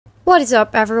What is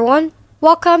up, everyone?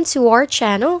 Welcome to our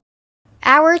channel.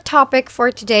 Our topic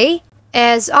for today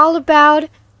is all about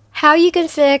how you can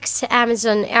fix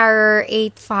Amazon error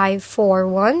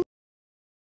 8541.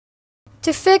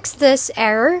 To fix this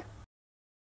error,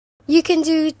 you can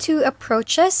do two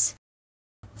approaches: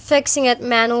 fixing it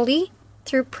manually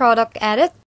through Product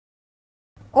Edit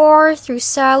or through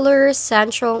Seller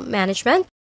Central Management.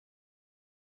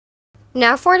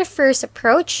 Now for the first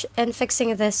approach in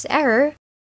fixing this error,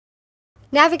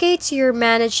 navigate to your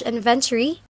Manage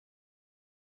Inventory,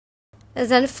 and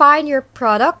then find your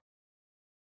product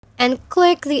and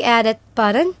click the Edit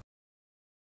button.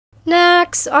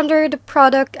 Next, under the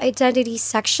Product Identity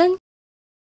section,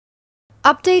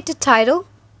 update the title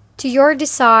to your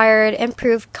desired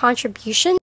improved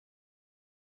contribution.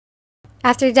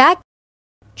 After that,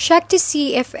 check to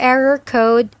see if error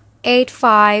code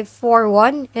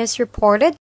 8541 is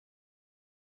reported.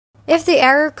 If the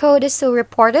error code is still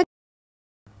reported,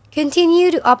 continue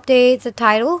to update the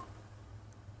title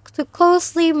to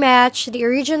closely match the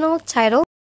original title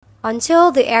until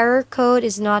the error code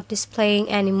is not displaying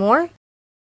anymore.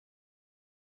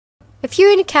 If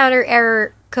you encounter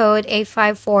error code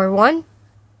 8541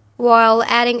 while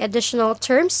adding additional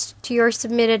terms to your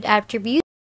submitted attribute,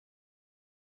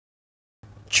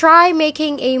 try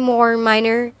making a more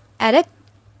minor edit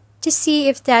to see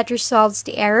if that resolves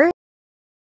the error.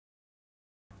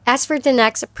 As for the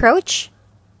next approach,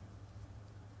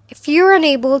 if you're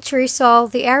unable to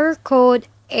resolve the error code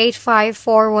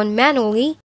 8541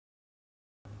 manually,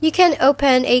 you can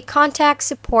open a contact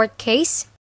support case.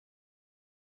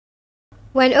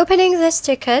 When opening this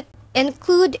ticket,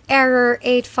 include error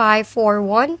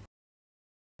 8541,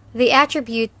 the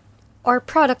attribute or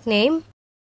product name,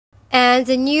 and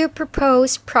the new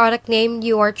proposed product name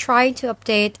you are trying to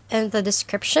update in the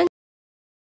description.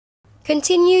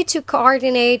 Continue to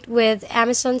coordinate with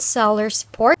Amazon Seller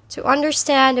Support to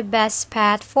understand the best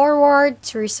path forward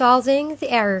to resolving the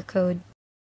error code.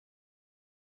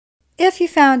 If you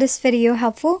found this video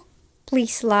helpful,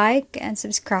 please like and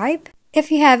subscribe.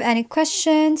 If you have any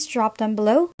questions, drop them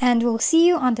below, and we'll see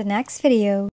you on the next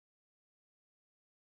video.